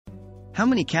How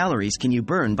many calories can you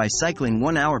burn by cycling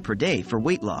 1 hour per day for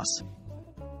weight loss?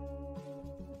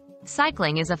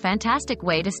 Cycling is a fantastic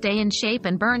way to stay in shape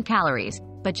and burn calories,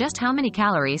 but just how many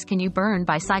calories can you burn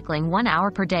by cycling 1 hour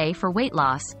per day for weight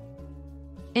loss?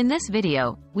 In this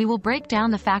video, we will break down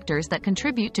the factors that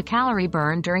contribute to calorie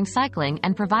burn during cycling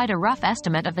and provide a rough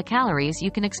estimate of the calories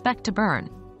you can expect to burn.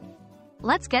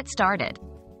 Let's get started.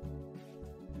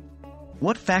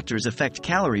 What factors affect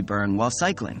calorie burn while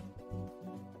cycling?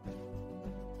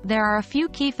 There are a few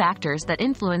key factors that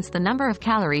influence the number of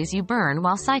calories you burn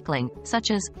while cycling,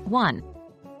 such as 1.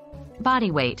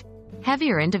 Body weight.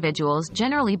 Heavier individuals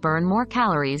generally burn more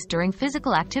calories during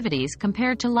physical activities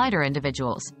compared to lighter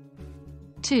individuals.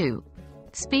 2.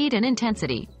 Speed and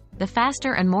intensity. The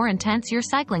faster and more intense your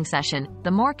cycling session,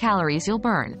 the more calories you'll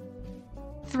burn.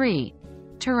 3.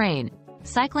 Terrain.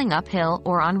 Cycling uphill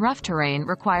or on rough terrain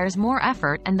requires more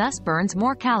effort and thus burns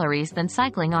more calories than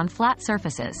cycling on flat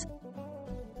surfaces.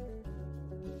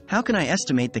 How can I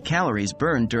estimate the calories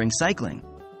burned during cycling?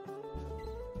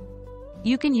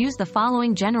 You can use the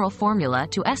following general formula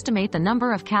to estimate the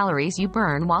number of calories you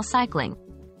burn while cycling.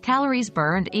 Calories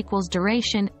burned equals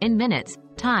duration in minutes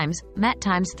times MET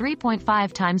times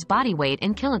 3.5 times body weight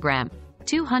in kilogram.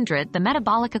 200. The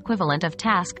metabolic equivalent of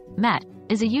task, MET,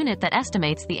 is a unit that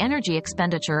estimates the energy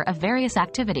expenditure of various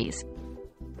activities.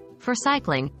 For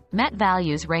cycling, MET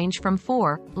values range from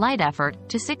 4, light effort,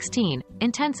 to 16,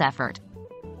 intense effort.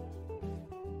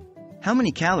 How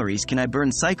many calories can I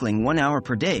burn cycling 1 hour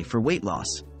per day for weight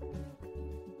loss?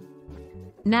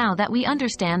 Now that we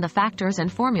understand the factors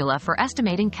and formula for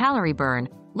estimating calorie burn,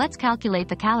 let's calculate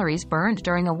the calories burned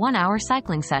during a 1-hour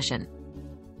cycling session.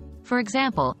 For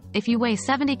example, if you weigh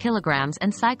 70 kilograms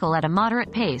and cycle at a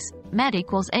moderate pace, MET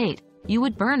equals 8, you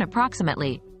would burn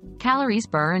approximately calories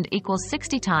burned equals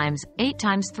 60 times 8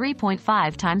 times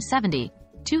 3.5 times 70.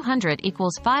 200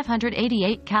 equals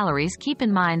 588 calories. Keep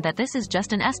in mind that this is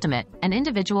just an estimate, and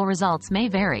individual results may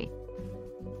vary.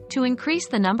 To increase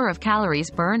the number of calories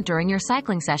burned during your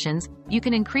cycling sessions, you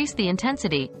can increase the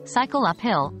intensity, cycle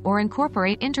uphill, or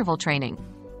incorporate interval training.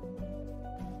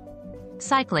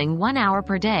 Cycling 1 hour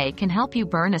per day can help you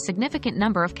burn a significant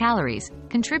number of calories,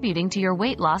 contributing to your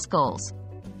weight loss goals.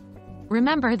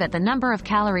 Remember that the number of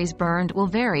calories burned will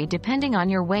vary depending on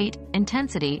your weight,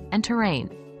 intensity, and terrain.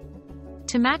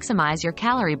 To maximize your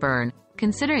calorie burn,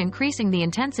 consider increasing the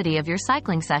intensity of your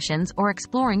cycling sessions or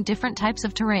exploring different types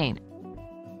of terrain.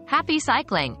 Happy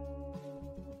cycling!